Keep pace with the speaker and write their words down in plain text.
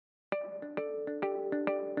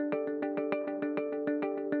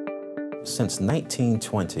Since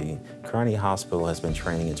 1920, Carney Hospital has been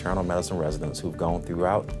training internal medicine residents who've gone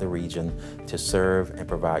throughout the region to serve and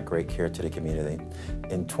provide great care to the community.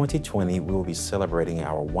 In 2020, we will be celebrating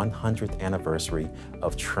our 100th anniversary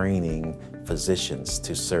of training physicians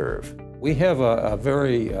to serve. We have a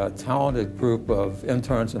very talented group of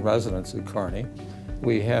interns and residents at Carney.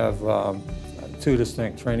 We have two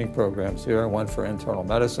distinct training programs here, one for internal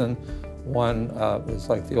medicine. One is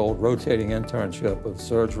like the old rotating internship of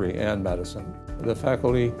surgery and medicine. The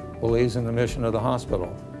faculty believes in the mission of the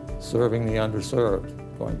hospital, serving the underserved,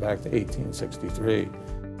 going back to 1863.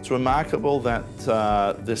 It's remarkable that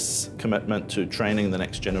this commitment to training the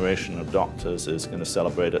next generation of doctors is going to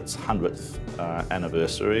celebrate its 100th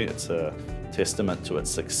anniversary. It's a testament to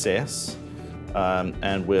its success,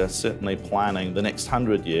 and we're certainly planning the next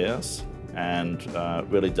 100 years and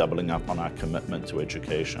really doubling up on our commitment to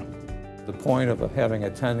education. The point of having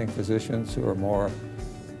attending physicians who are more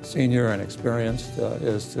senior and experienced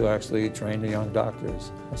is to actually train the young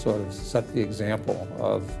doctors and sort of set the example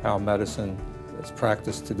of how medicine is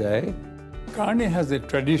practiced today. Carney has a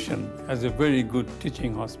tradition as a very good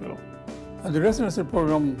teaching hospital. The residency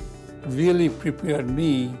program really prepared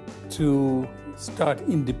me to start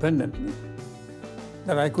independently,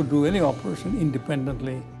 that I could do any operation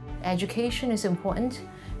independently. Education is important,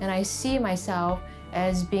 and I see myself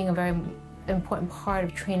as being a very important part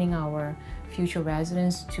of training our future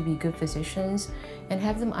residents to be good physicians and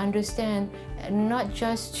have them understand not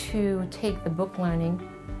just to take the book learning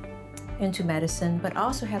into medicine, but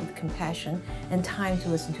also have the compassion and time to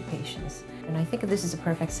listen to patients. And I think this is a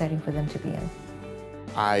perfect setting for them to be in.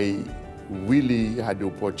 I really had the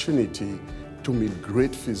opportunity to meet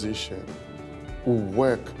great physicians who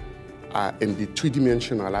work in the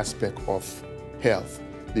three-dimensional aspect of health,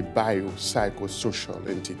 the biopsychosocial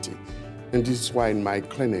entity. And this is why in my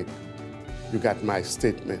clinic, you got my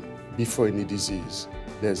statement, before any disease,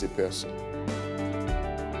 there's a person.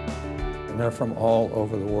 And they're from all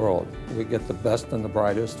over the world. We get the best and the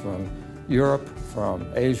brightest from Europe, from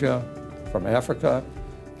Asia, from Africa.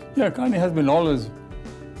 Yeah, Carney has been always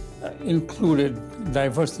included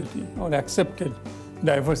diversity or accepted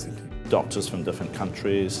diversity. Doctors from different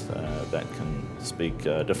countries that can speak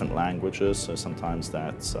different languages, so sometimes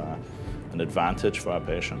that's an advantage for our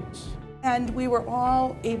patients. And we were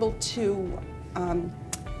all able to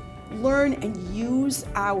learn and use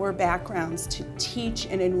our backgrounds to teach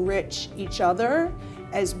and enrich each other,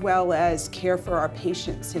 as well as care for our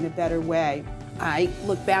patients in a better way. I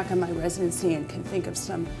look back on my residency and can think of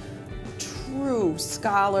some true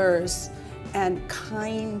scholars and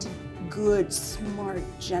kind, good, smart,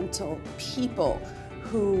 gentle people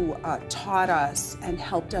who taught us and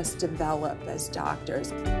helped us develop as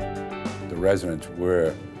doctors. The residents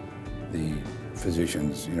were the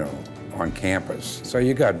physicians, on campus. So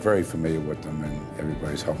you got very familiar with them, and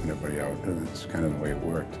everybody's helping everybody out, and it's kind of the way it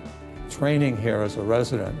worked. Training here as a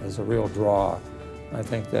resident is a real draw. I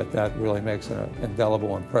think that really makes an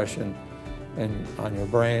indelible impression on your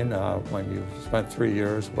brain when you've spent 3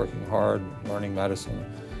 years working hard, learning medicine,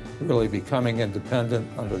 really becoming independent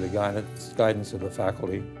under the guidance of the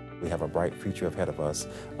faculty. We have a bright future ahead of us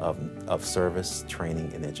of service,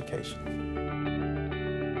 training, and education.